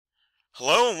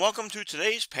Hello and welcome to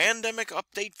today's pandemic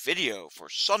update video for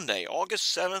Sunday,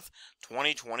 August 7th,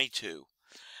 2022.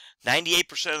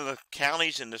 98% of the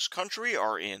counties in this country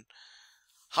are in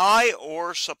high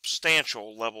or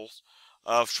substantial levels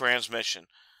of transmission,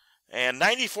 and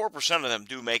 94% of them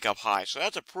do make up high, so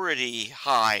that's a pretty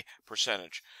high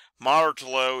percentage. Moderate to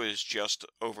low is just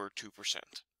over 2%.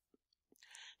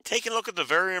 Taking a look at the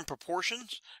variant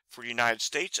proportions for the United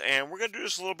States, and we're going to do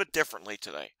this a little bit differently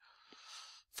today.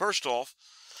 First off,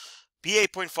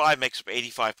 BA.5 makes up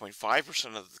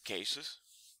 85.5% of the cases.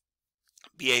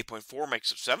 BA.4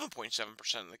 makes up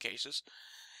 7.7% of the cases.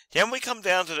 Then we come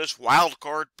down to this wild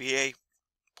card BA.4,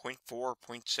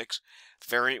 0.6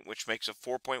 variant, which makes up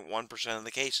 4.1% of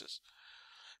the cases.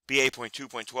 BA.2,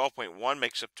 0.12.1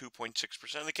 makes up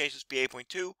 2.6% of the cases.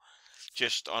 BA.2,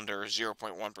 just under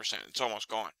 0.1%. It's almost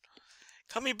gone.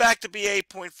 Coming back to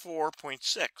BA.4,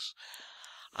 0.6.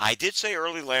 I did say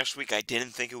early last week I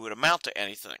didn't think it would amount to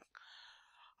anything.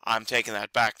 I'm taking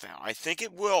that back now. I think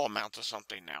it will amount to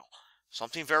something now.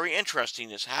 Something very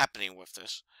interesting is happening with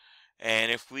this.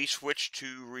 And if we switch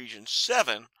to region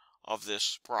 7 of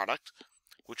this product,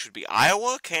 which would be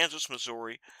Iowa, Kansas,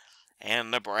 Missouri, and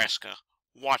Nebraska,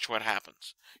 watch what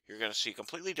happens. You're going to see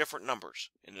completely different numbers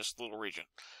in this little region.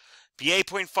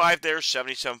 BA.5 there is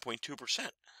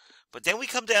 77.2%. But then we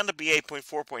come down to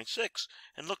BA.4.6,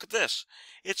 and look at this.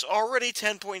 It's already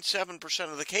 10.7%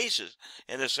 of the cases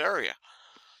in this area.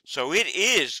 So it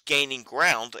is gaining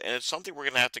ground, and it's something we're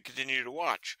going to have to continue to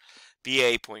watch.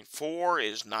 BA.4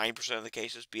 is 9% of the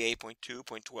cases, BA.2,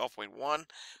 0.12.1,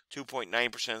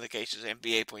 2.9% of the cases, and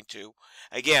BA.2,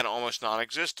 again, almost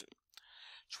non-existent.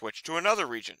 Switch to another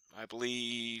region. I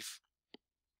believe,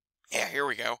 here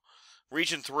we go.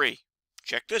 Region 3.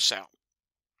 Check this out.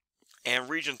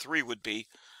 And region 3 would be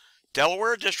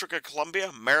Delaware, District of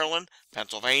Columbia, Maryland,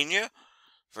 Pennsylvania,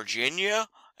 Virginia,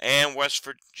 and West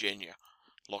Virginia.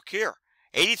 Look here.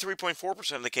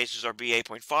 83.4% of the cases are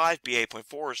BA.5,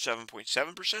 BA.4 is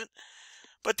 7.7%.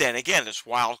 But then again, this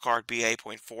wild card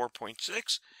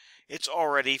BA.4.6, it's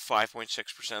already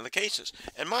 5.6% of the cases.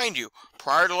 And mind you,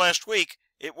 prior to last week,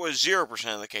 it was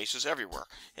 0% of the cases everywhere.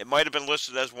 It might have been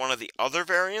listed as one of the other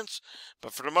variants,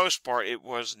 but for the most part, it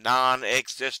was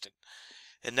non-existent.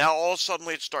 And now all of a sudden,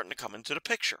 it's starting to come into the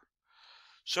picture.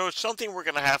 So it's something we're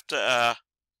going to have to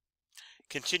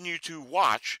continue to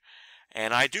watch.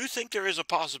 And I do think there is a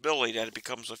possibility that it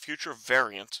becomes a future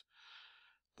variant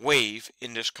wave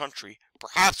in this country,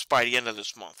 perhaps by the end of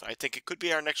this month. I think it could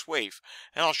be our next wave.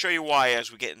 And I'll show you why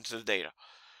as we get into the data.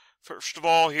 First of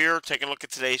all, here, taking a look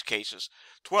at today's cases.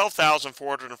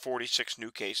 12,446 new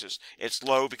cases. It's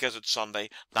low because it's Sunday.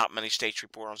 Not many states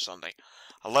report on Sunday.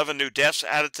 11 new deaths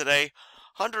added today.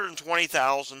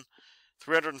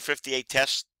 120,358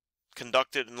 tests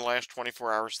conducted in the last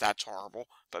 24 hours. That's horrible.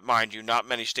 But mind you, not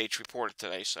many states reported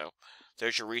today, so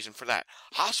there's your reason for that.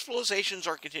 Hospitalizations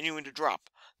are continuing to drop.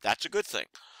 That's a good thing.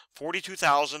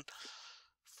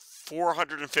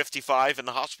 42,455 in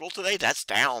the hospital today. That's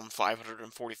down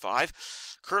 545.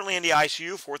 Currently in the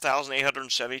ICU,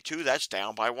 4,872. That's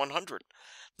down by 100.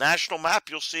 National map,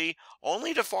 you'll see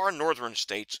only the far northern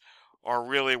states are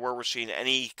really where we're seeing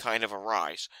any kind of a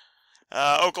rise.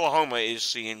 Oklahoma is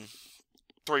seeing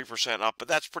 3% up, but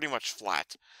that's pretty much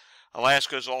flat.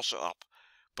 Alaska is also up.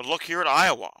 But look here at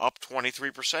Iowa, up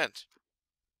 23%.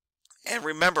 And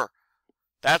remember,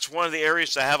 that's one of the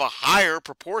areas that have a higher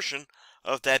proportion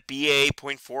of that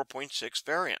BA.4.6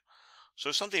 variant.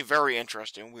 So something very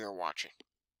interesting we are watching.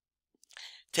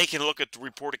 Taking a look at the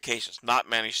reported cases, not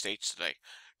many states today.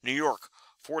 New York,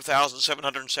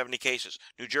 4,770 cases.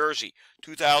 New Jersey,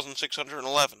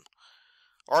 2,611.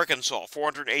 Arkansas,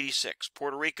 486.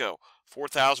 Puerto Rico,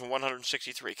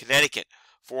 4,163. Connecticut,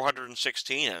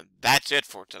 416. And that's it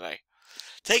for today.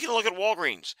 Taking a look at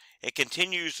Walgreens, it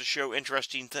continues to show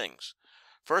interesting things.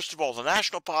 First of all, the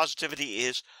national positivity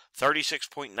is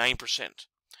 36.9%.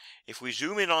 If we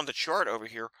zoom in on the chart over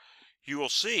here, you will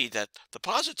see that the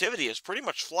positivity is pretty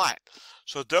much flat.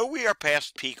 So though we are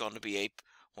past peak on the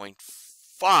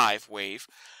BA.5 wave,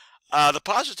 the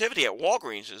positivity at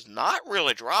Walgreens is not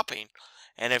really dropping.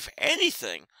 And if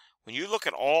anything, when you look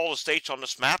at all the states on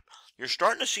this map, you're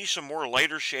starting to see some more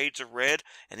lighter shades of red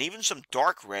and even some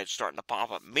dark red starting to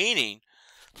pop up, meaning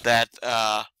that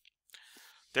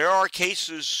there are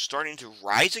cases starting to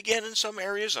rise again in some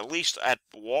areas, at least at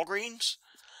Walgreens.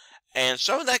 And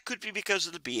some of that could be because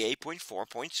of the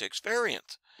BA.4.6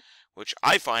 variant, which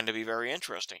I find to be very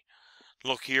interesting.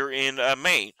 Look here in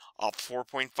Maine, up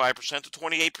 4.5% to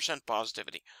 28%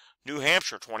 positivity. New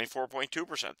Hampshire,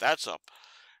 24.2%. That's up.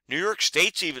 New York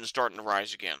State's even starting to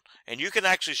rise again. And you can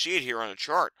actually see it here on the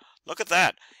chart. Look at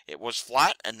that. It was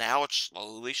flat, and now it's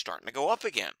slowly starting to go up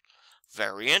again.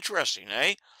 Very interesting,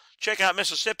 eh? Check out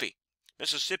Mississippi.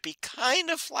 Mississippi kind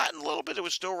of flattened a little bit. It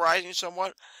was still rising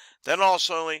somewhat. Then all of a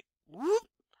sudden, whoop,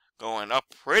 going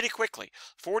up pretty quickly.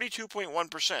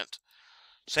 42.1%.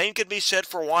 Same could be said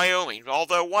for Wyoming,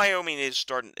 although Wyoming is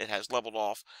starting, it has leveled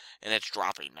off, and it's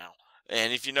dropping now.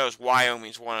 And if you notice,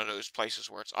 Wyoming's one of those places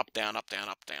where it's up, down, up, down,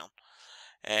 up, down.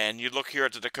 And you look here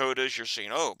at the Dakotas, you're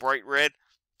seeing, oh, bright red,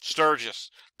 Sturgis,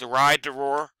 the ride to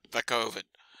roar, the COVID.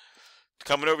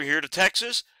 Coming over here to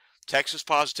Texas, Texas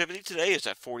positivity today is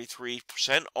at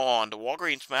 43% on the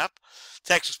Walgreens map.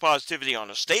 Texas positivity on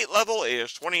the state level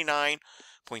is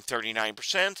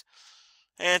 29.39%.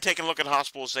 And taking a look at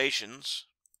hospitalizations,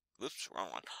 oops, wrong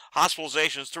one.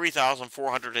 Hospitalizations,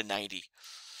 3,490.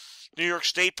 New York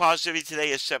State positivity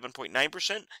today is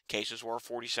 7.9%. Cases were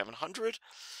 4,700.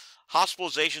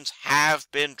 Hospitalizations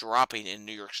have been dropping in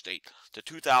New York State to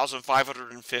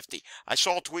 2,550. I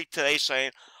saw a tweet today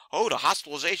saying, oh, the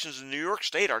hospitalizations in New York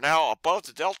State are now above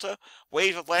the Delta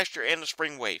wave of last year and the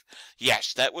spring wave.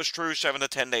 Yes, that was true 7 to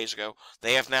 10 days ago.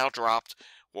 They have now dropped.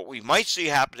 What we might see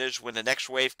happen is when the next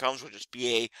wave comes, which is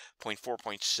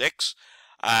BA.4.6,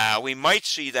 we might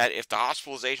see that if the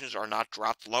hospitalizations are not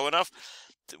dropped low enough,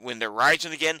 when they're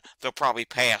rising again, they'll probably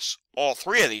pass all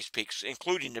three of these peaks,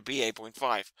 including the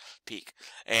BA.5 peak.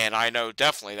 And I know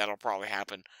definitely that'll probably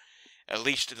happen, at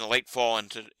least in the late fall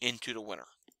into the winter.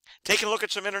 Taking a look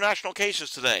at some international cases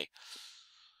today.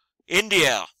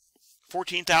 India,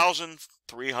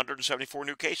 14,374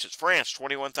 new cases. France,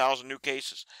 21,000 new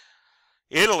cases.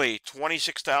 Italy,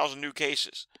 26,000 new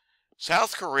cases.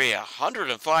 South Korea,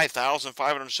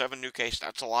 105,507 new cases.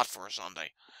 That's a lot for a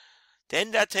Sunday.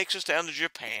 Then that takes us down to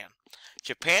Japan.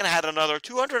 Japan had another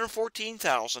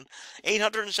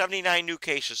 214,879 new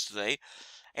cases today,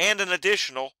 and an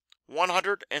additional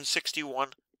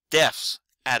 161 deaths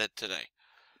added today.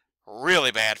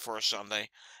 Really bad for a Sunday.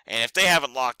 And if they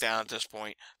haven't locked down at this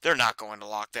point, they're not going to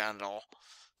lock down at all.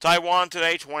 Taiwan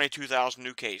today, 22,000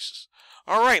 new cases.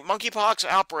 All right, monkeypox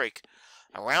outbreak.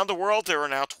 Around the world, there are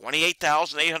now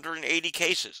 28,880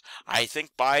 cases. I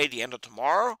think by the end of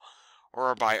tomorrow,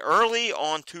 or by early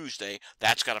on Tuesday,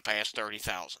 that's going to pass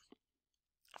 30,000.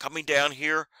 Coming down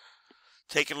here,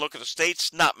 taking a look at the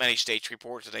states, not many states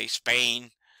report today.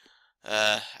 Spain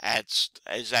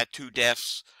is at 2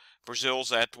 deaths.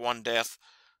 Brazil's at 1 death.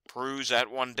 Peru's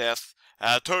at 1 death.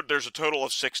 There's a total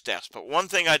of 6 deaths. But one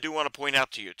thing I do want to point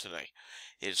out to you today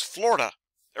is Florida,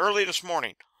 early this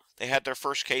morning, they had their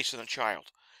first case in a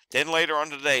child. Then later on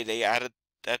today, they added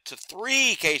that to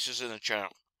 3 cases in a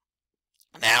child.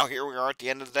 Now, here we are at the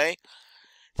end of the day.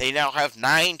 They now have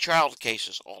 9 child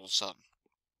cases all of a sudden.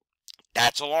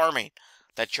 That's alarming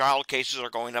that child cases are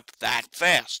going up that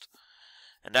fast.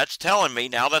 And that's telling me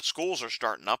now that schools are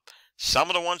starting up. Some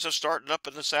of the ones have started up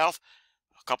in the South.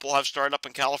 A couple have started up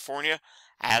in California.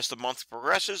 As the month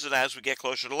progresses and as we get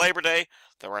closer to Labor Day,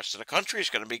 the rest of the country is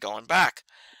going to be going back.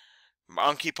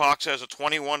 Monkeypox has a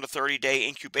 21 to 30 day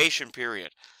incubation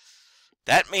period.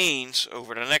 That means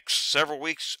over the next several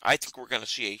weeks, I think we're going to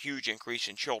see a huge increase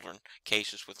in children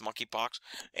cases with monkeypox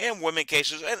and women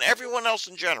cases and everyone else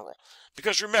in general.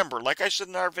 Because remember, like I said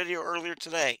in our video earlier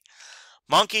today,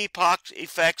 monkeypox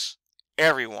affects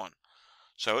everyone.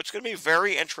 So it's going to be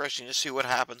very interesting to see what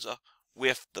happens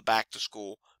with the back to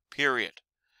school period.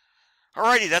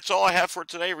 Alrighty, that's all I have for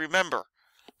today. Remember,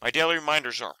 my daily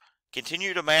reminders are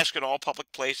continue to mask in all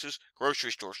public places,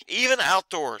 grocery stores, even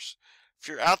outdoors. If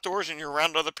you're outdoors and you're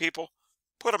around other people,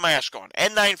 put a mask on.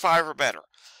 N95 or better.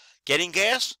 Getting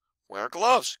gas? Wear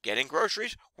gloves. Getting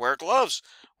groceries? Wear gloves.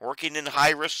 Working in a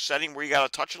high-risk setting where you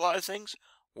got to touch a lot of things?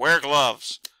 Wear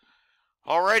gloves.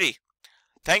 Alrighty.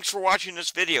 Thanks for watching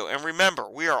this video. And remember,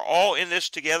 we are all in this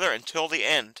together until the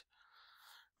end.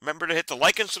 Remember to hit the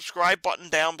like and subscribe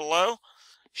button down below.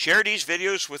 Share these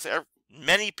videos with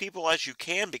many people as you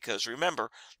can because remember,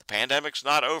 the pandemic's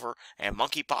not over and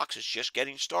monkeypox is just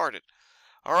getting started.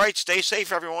 Alright, stay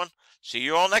safe everyone. See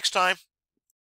you all next time.